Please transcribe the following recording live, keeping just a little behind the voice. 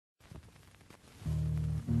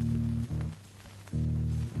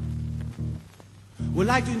we'd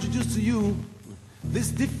like to introduce to you this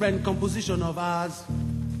different composition of ours.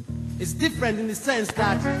 It's different in the sense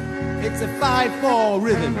that it's a 5/4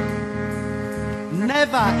 rhythm.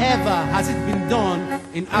 Never ever has it been done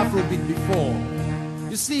in Afrobeat before.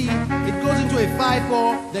 You see, it goes into a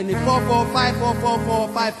 5/4, then a 4/4, 5/4, 4/4,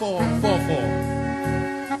 5/4, 4/4.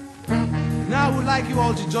 Now I would like you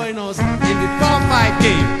all to join us in the 4/5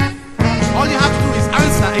 game. All you have to do is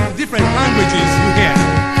answer in different languages you hear.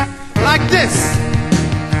 Like this.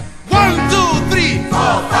 1, 2, 3,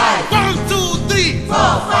 4, 5. 1, 2, 3,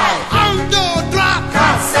 4, 5. Ando dra,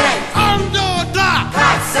 kasei. Ando dra,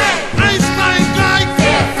 kasei. Einstein gleich,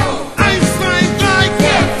 careful. Einstein gleich,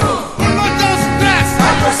 careful. Uno, dos, tres.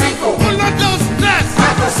 4, 5. Uno, dos, tres.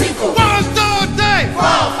 4, 5. 1, 2, 3,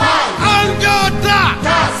 4, 5. Ando dra,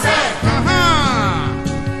 kasei.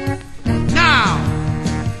 Now,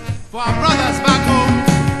 for our brothers back home,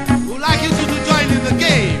 we'd like you to join in the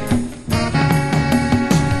game.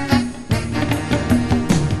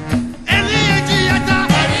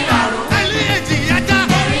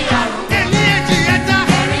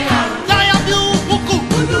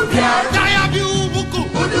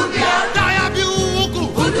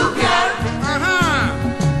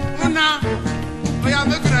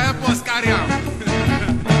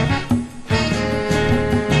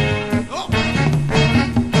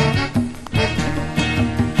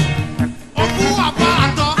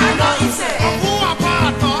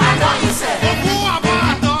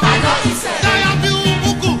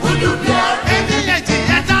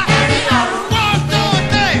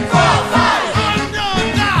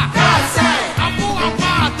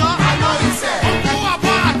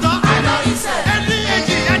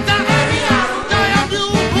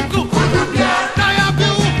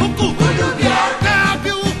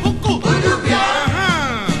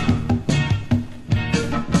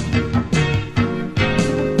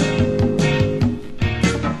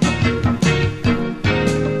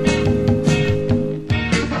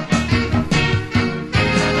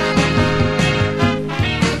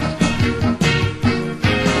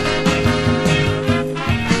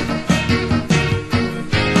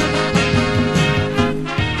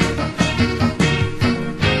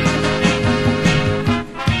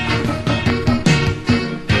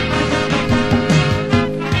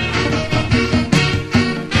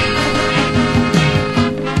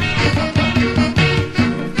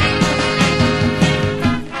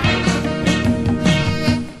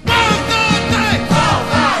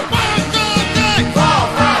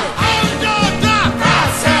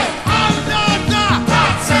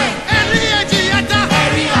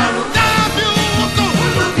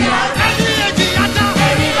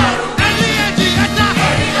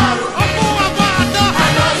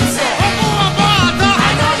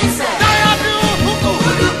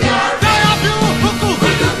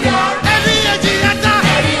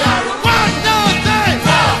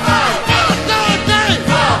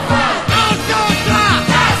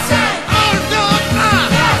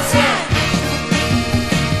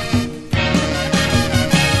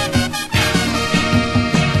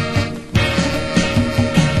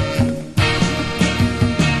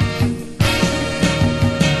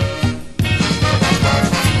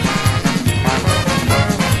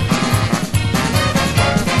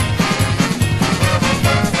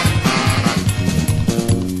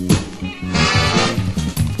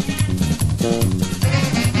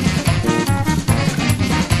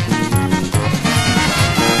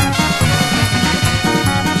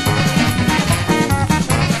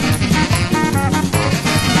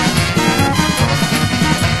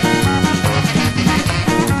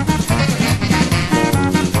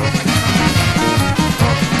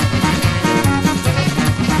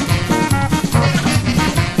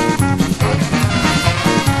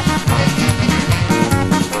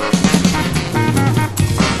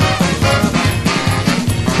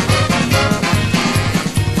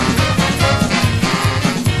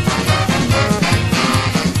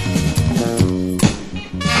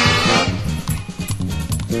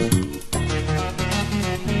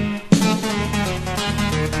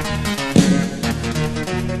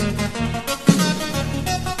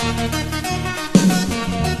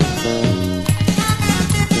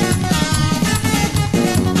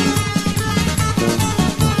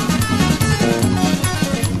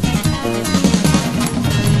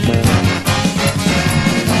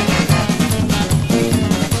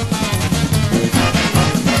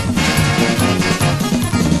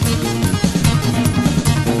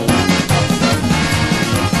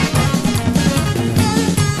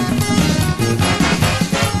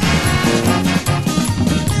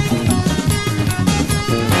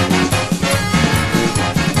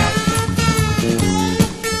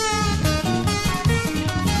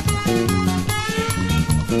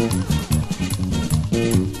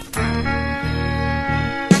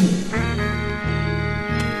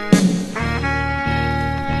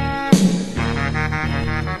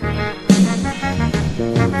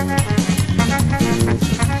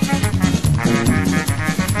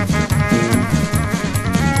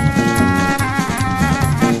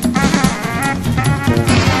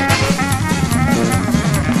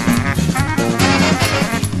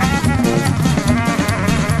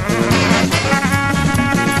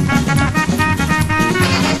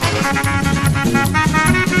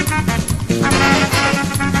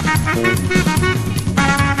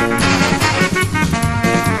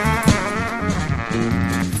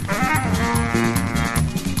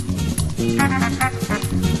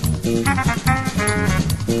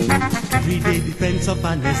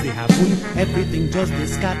 sufferness they happen. Everything just they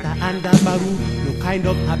scatter and a baru. No kind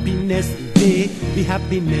of happiness they the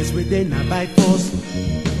happiness within a by force.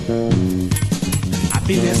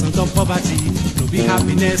 Happiness on top poverty, no be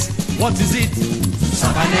happiness. What is it?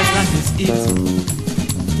 Sufferness, that is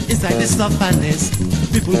it. Inside this sufferness,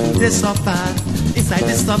 people who they suffer. Inside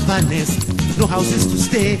this sufferness, no houses to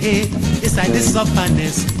stay. Inside this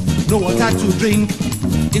sufferness, no water to drink.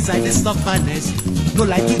 Inside this sufferness, no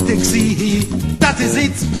light to take see. That is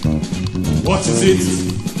it. What is it?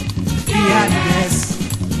 Fearness.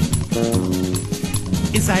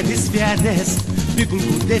 Inside this fearness, people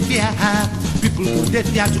who they fear. People who they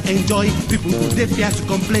fear to enjoy. People who they fear to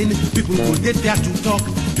complain. People who they fear to talk.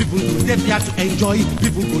 People who they fear to enjoy.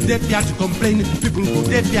 People who they fear to complain. People who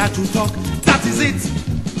they fear to talk. That is it.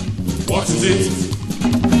 What is it?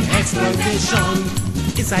 Exploitation.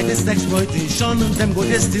 Inside this exploitation, them go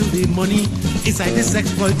they steal the money. Inside this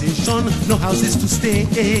exploitation, no houses to stay.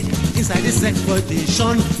 Inside this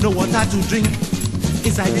exploitation, no water to drink.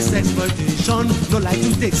 Inside this exploitation, no light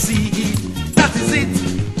to take see. That is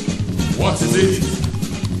it. What is it?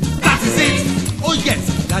 That is it. Oh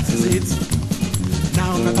yes, that is it.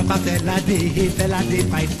 Now my papa Tiwalade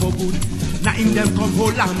fight for good. Now in them come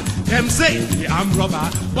whole lamb. Them say the arm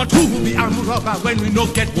robber, but who will be arm robber when we no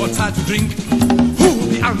get water to drink? Who will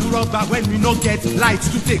be arm robber when we no get lights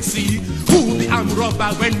to take see? Who will be arm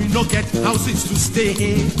robber when we no get houses to stay?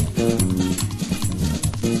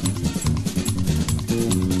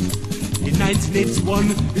 In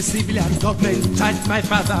 1981, the civilian government charged my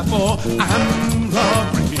father for armed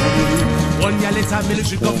robbery. 1 year later,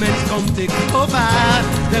 military government come take over.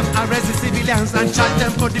 Them arrest the civilians and charge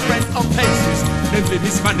them for different offenses. Them the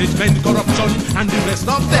mismanagement, corruption, and the rest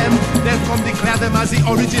of them. Then come declare them as the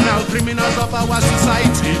original criminals of our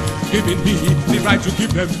society, giving me the right to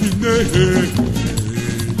give them the name.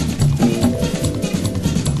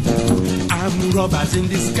 Armed robbers in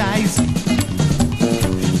disguise.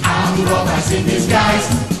 Armed robbers in disguise.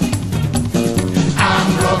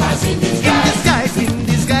 Armed robbers in disguise. In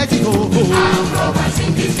disguise, oh. Armed robbers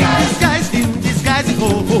in disguise. In disguise,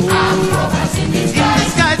 oh. Armed robbers in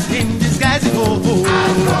disguise. In disguise, oh.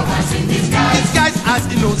 Armed robbers in disguise. Disguise as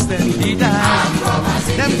innocent leaders. Armed robbers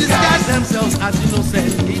in Them disguise themselves as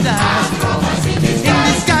innocent leaders. Armed robbers in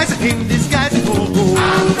disguise. In disguise,